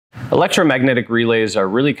Electromagnetic relays are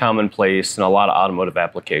really commonplace in a lot of automotive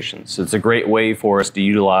applications. It's a great way for us to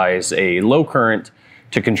utilize a low current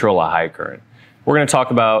to control a high current. We're going to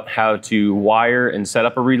talk about how to wire and set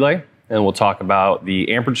up a relay, and we'll talk about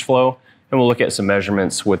the amperage flow, and we'll look at some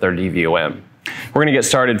measurements with our DVOM. We're going to get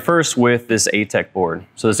started first with this S.E.T board.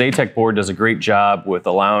 So this S.E.T board does a great job with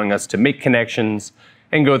allowing us to make connections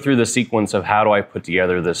and go through the sequence of how do I put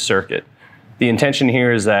together this circuit. The intention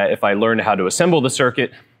here is that if I learn how to assemble the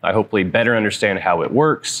circuit, I hopefully better understand how it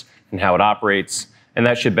works and how it operates, and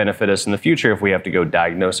that should benefit us in the future if we have to go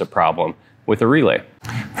diagnose a problem with a relay.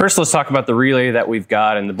 First, let's talk about the relay that we've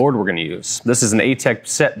got and the board we're going to use. This is an S.E.T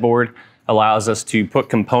set board, allows us to put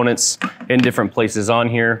components in different places on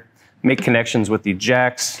here, make connections with the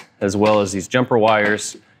jacks as well as these jumper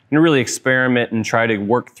wires, and really experiment and try to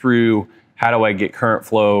work through how do I get current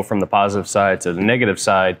flow from the positive side to the negative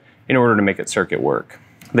side in order to make it circuit work.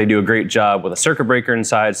 They do a great job with a circuit breaker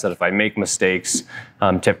inside so that if I make mistakes,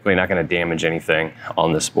 I'm typically not going to damage anything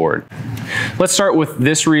on this board. Let's start with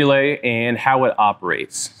this relay and how it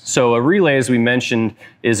operates. So a relay, as we mentioned,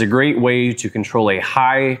 is a great way to control a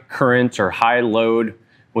high current or high load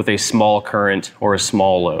with a small current or a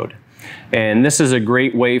small load. And this is a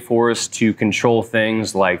great way for us to control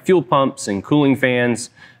things like fuel pumps and cooling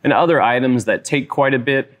fans and other items that take quite a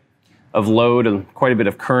bit of load and quite a bit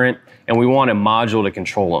of current, and we want a module to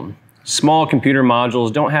control them. Small computer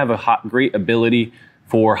modules don't have a great ability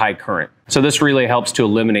for high current. So this relay helps to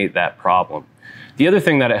eliminate that problem. The other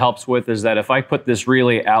thing that it helps with is that if I put this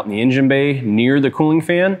relay out in the engine bay near the cooling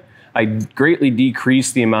fan, I greatly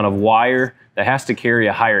decrease the amount of wire that has to carry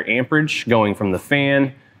a higher amperage going from the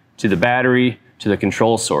fan to the battery to the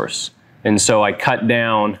control source. And so I cut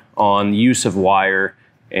down on the use of wire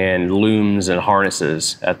and looms and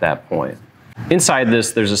harnesses at that point. Inside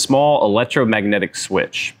this, there's a small electromagnetic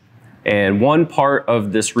switch. And one part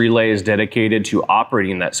of this relay is dedicated to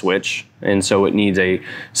operating that switch. And so it needs a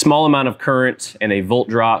small amount of current and a volt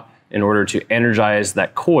drop in order to energize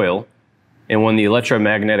that coil. And when the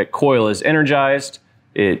electromagnetic coil is energized,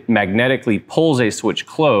 it magnetically pulls a switch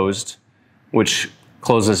closed, which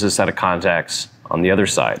closes a set of contacts on the other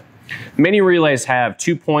side. Many relays have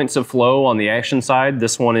 2 points of flow on the action side.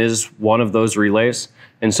 This one is one of those relays.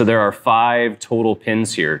 And so there are 5 total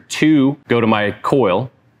pins here. 2 go to my coil.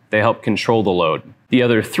 They help control the load. The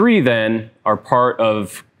other 3 then are part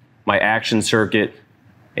of my action circuit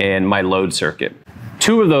and my load circuit.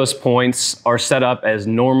 2 of those points are set up as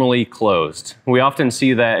normally closed. We often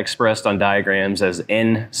see that expressed on diagrams as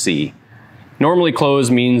NC. Normally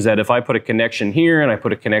closed means that if I put a connection here and I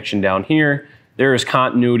put a connection down here, there is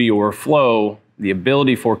continuity or flow, the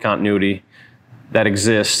ability for continuity that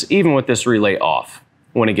exists even with this relay off.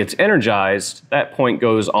 When it gets energized, that point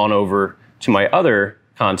goes on over to my other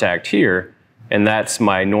contact here, and that's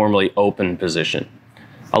my normally open position.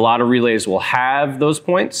 A lot of relays will have those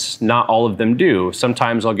points, not all of them do.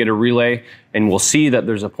 Sometimes I'll get a relay and we'll see that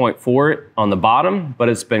there's a point for it on the bottom, but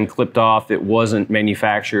it's been clipped off. It wasn't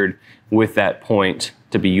manufactured with that point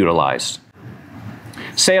to be utilized.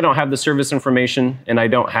 Say I don't have the service information and I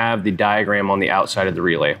don't have the diagram on the outside of the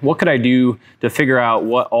relay. What could I do to figure out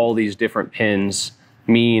what all these different pins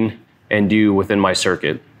mean and do within my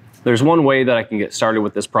circuit? There's one way that I can get started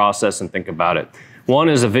with this process and think about it. One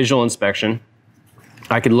is a visual inspection.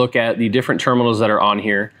 I could look at the different terminals that are on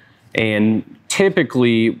here, and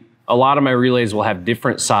typically a lot of my relays will have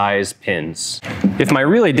different size pins. If my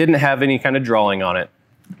relay didn't have any kind of drawing on it,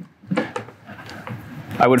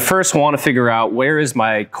 I would first want to figure out where is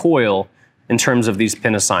my coil in terms of these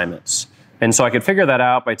pin assignments. And so I could figure that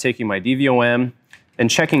out by taking my DVOM and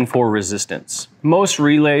checking for resistance. Most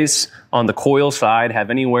relays on the coil side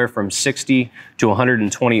have anywhere from 60 to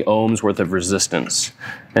 120 ohms worth of resistance.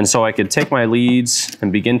 And so I could take my leads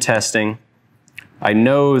and begin testing. I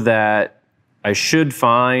know that I should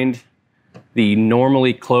find the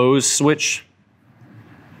normally closed switch,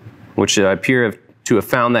 which I appear to have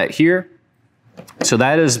found that here. So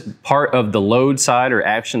that is part of the load side or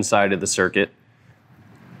action side of the circuit.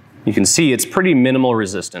 You can see it's pretty minimal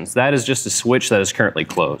resistance. That is just a switch that is currently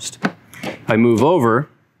closed. I move over.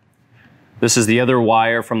 This is the other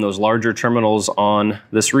wire from those larger terminals on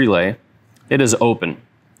this relay. It is open.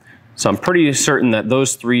 So I'm pretty certain that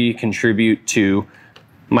those 3 contribute to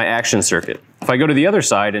my action circuit. If I go to the other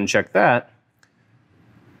side and check that,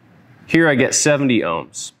 here I get 70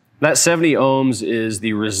 ohms. That 70 ohms is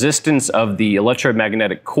the resistance of the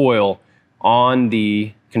electromagnetic coil on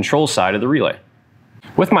the control side of the relay.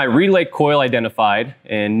 With my relay coil identified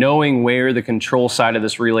and knowing where the control side of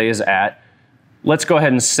this relay is at, let's go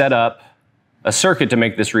ahead and set up a circuit to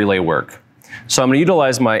make this relay work. So I'm going to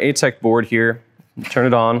utilize my S.E.T board here, turn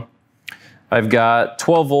it on, I've got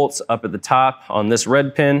 12 volts up at the top on this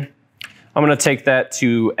red pin. I'm going to take that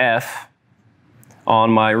to F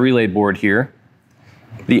on my relay board here.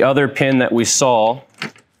 The other pin that we saw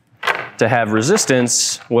to have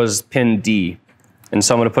resistance was pin D. And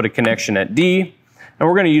so I'm going to put a connection at D, and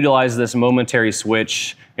we're going to utilize this momentary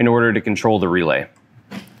switch in order to control the relay.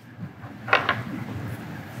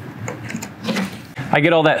 I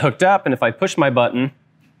get all that hooked up, and if I push my button,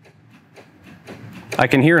 I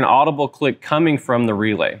can hear an audible click coming from the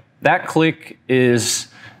relay. That click is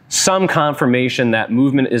some confirmation that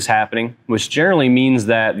movement is happening, which generally means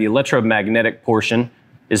that the electromagnetic portion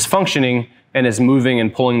is functioning and is moving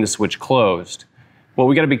and pulling the switch closed. What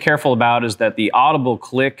we got to be careful about is that the audible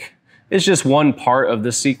click is just one part of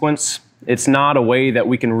the sequence. It's not a way that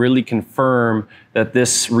we can really confirm that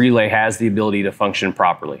this relay has the ability to function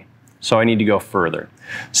properly. So I need to go further.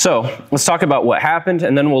 So let's talk about what happened,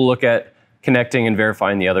 and then we'll look at connecting and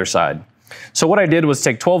verifying the other side. So what I did was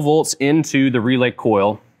take 12 volts into the relay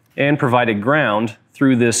coil and provided ground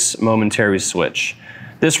through this momentary switch.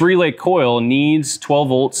 This relay coil needs 12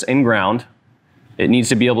 volts and ground. It needs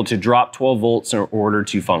to be able to drop 12 volts in order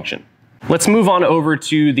to function. Let's move on over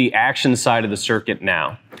to the action side of the circuit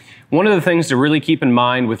now. One of the things to really keep in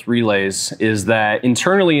mind with relays is that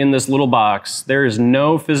internally in this little box, there is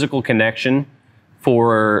no physical connection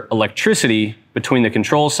for electricity between the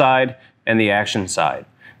control side and the action side.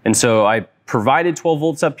 And so I provided 12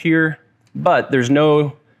 volts up here, but there's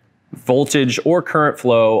no voltage or current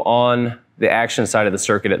flow on the action side of the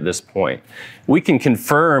circuit at this point. We can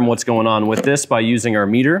confirm what's going on with this by using our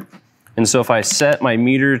meter. And so if I set my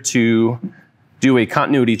meter to do a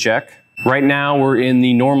continuity check, right now we're in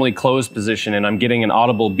the normally closed position, and I'm getting an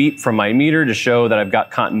audible beep from my meter to show that I've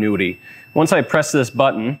got continuity. Once I press this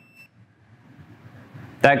button,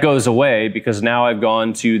 that goes away because now I've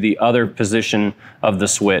gone to the other position of the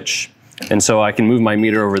switch. And so I can move my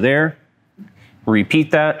meter over there,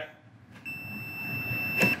 repeat that.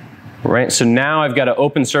 Right, so now I've got an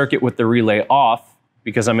open circuit with the relay off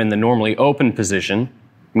because I'm in the normally open position,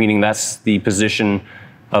 meaning that's the position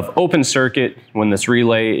of open circuit when this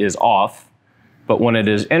relay is off. But when it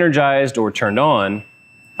is energized or turned on,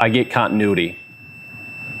 I get continuity.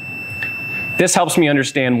 This helps me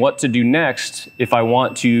understand what to do next if I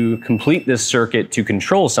want to complete this circuit to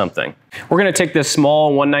control something. We're going to take this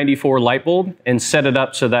small 194 light bulb and set it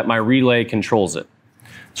up so that my relay controls it.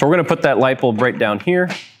 So we're going to put that light bulb right down here.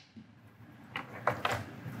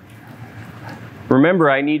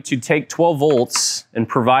 Remember, I need to take 12 volts and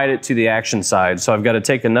provide it to the action side. So I've got to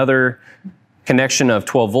take another connection of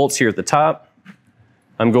 12 volts here at the top.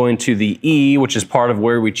 I'm going to the E, which is part of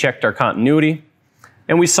where we checked our continuity.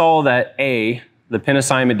 And we saw that A, the pin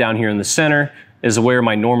assignment down here in the center, is where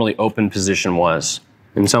my normally open position was.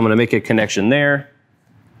 And so I'm going to make a connection there.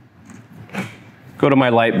 Go to my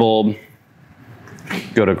light bulb,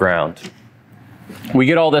 go to ground. We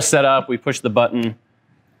get all this set up, we push the button,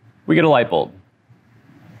 we get a light bulb.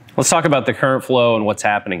 Let's talk about the current flow and what's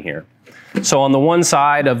happening here. So on the one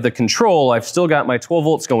side of the control, I've still got my 12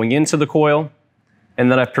 volts going into the coil,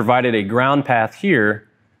 and then I've provided a ground path here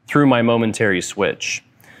through my momentary switch.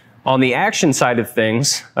 On the action side of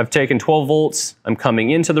things, I've taken 12 volts, I'm coming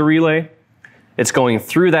into the relay, it's going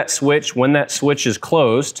through that switch when that switch is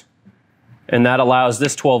closed, and that allows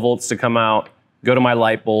this 12 volts to come out, go to my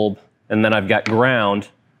light bulb, and then I've got ground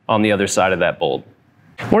on the other side of that bulb.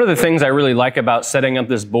 One of the things I really like about setting up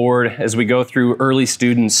this board as we go through early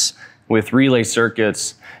students with relay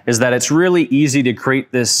circuits is that it's really easy to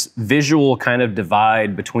create this visual kind of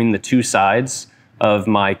divide between the two sides of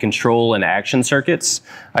my control and action circuits.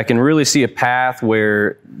 I can really see a path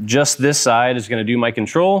where just this side is going to do my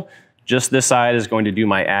control, just this side is going to do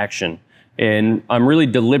my action. And I'm really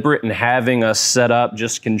deliberate in having us set up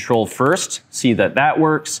just control first, see that that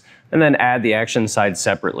works, and then add the action side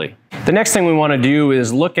separately. The next thing we want to do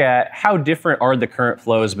is look at how different are the current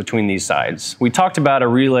flows between these sides. We talked about a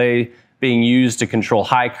relay being used to control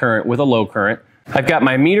high current with a low current. I've got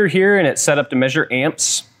my meter here and it's set up to measure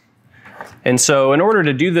amps. And so in order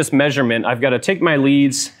to do this measurement, I've got to take my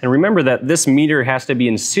leads, and remember that this meter has to be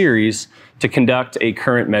in series to conduct a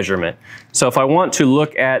current measurement. So if I want to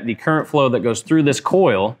look at the current flow that goes through this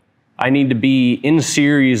coil, I need to be in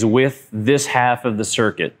series with this half of the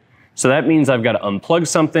circuit. So that means I've got to unplug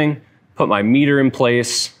something, put my meter in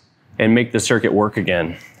place, and make the circuit work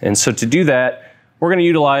again. And so to do that, we're going to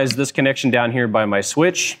utilize this connection down here by my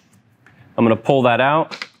switch. I'm going to pull that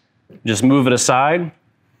out, just move it aside.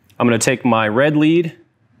 I'm going to take my red lead,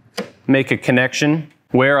 make a connection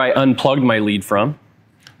where I unplugged my lead from.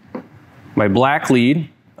 My black lead,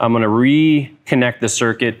 I'm going to reconnect the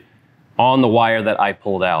circuit on the wire that I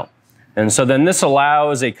pulled out. And so then this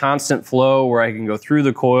allows a constant flow where I can go through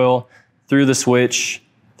the coil, through the switch,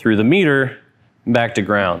 through the meter, back to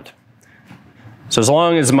ground. So as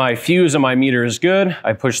long as my fuse on my meter is good,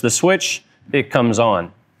 I push the switch, it comes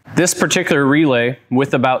on. This particular relay,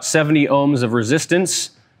 with about 70 ohms of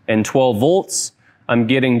resistance and 12 volts, I'm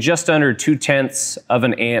getting just under 0.2 of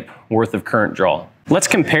an amp worth of current draw. Let's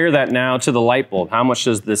compare that now to the light bulb. How much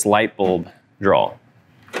does this light bulb draw?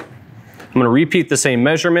 I'm going to repeat the same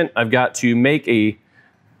measurement. I've got to make a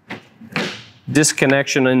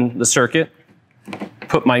disconnection in the circuit,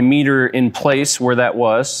 put my meter in place where that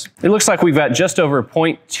was. It looks like we've got just over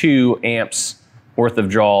 0.2 amps worth of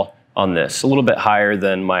draw on this, a little bit higher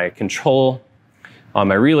than my control on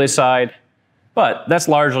my relay side, but that's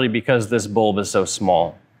largely because this bulb is so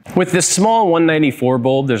small. With this small 194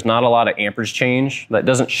 bulb, there's not a lot of amperage change. That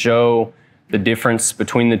doesn't show the difference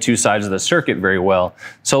between the two sides of the circuit very well.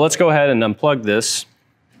 So let's go ahead and unplug this,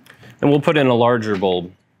 and we'll put in a larger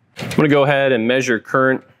bulb. I'm going to go ahead and measure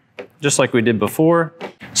current just like we did before.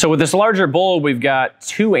 So with this larger bulb, we've got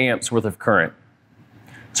 2 amps worth of current.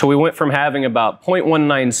 So we went from having about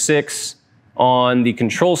 0.196 on the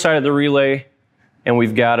control side of the relay, and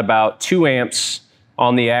we've got about 2 amps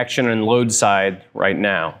on the action and load side right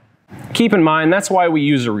now. Keep in mind, that's why we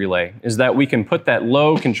use a relay, is that we can put that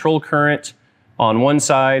low control current on one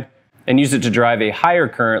side and use it to drive a higher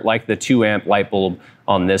current like the 2 amp light bulb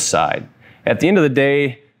on this side. At the end of the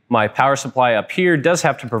day, my power supply up here does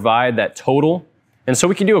have to provide that total. And so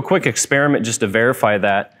we can do a quick experiment just to verify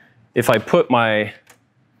that. If I put my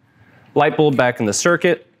light bulb back in the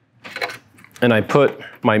circuit and I put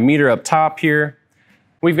my meter up top here,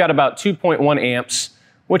 we've got about 2.1 amps,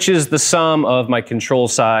 which is the sum of my control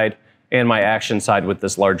side and my action side with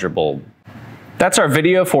this larger bulb. That's our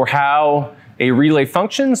video for how a relay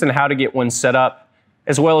functions and how to get one set up,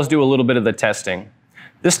 as well as do a little bit of the testing.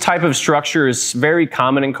 This type of structure is very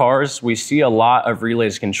common in cars. We see a lot of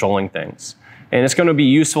relays controlling things. And it's going to be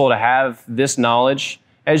useful to have this knowledge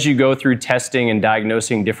as you go through testing and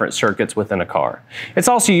diagnosing different circuits within a car. It's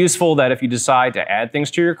also useful that if you decide to add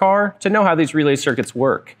things to your car, to know how these relay circuits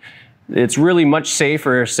work. It's really much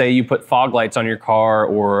safer, say you put fog lights on your car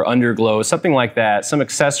or underglow, something like that, some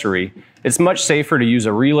accessory. It's much safer to use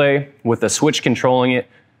a relay with a switch controlling it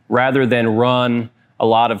rather than run a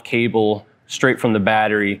lot of cable straight from the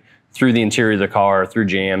battery through the interior of the car, through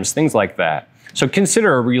jams, things like that. So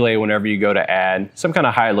consider a relay whenever you go to add some kind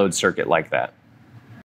of high load circuit like that.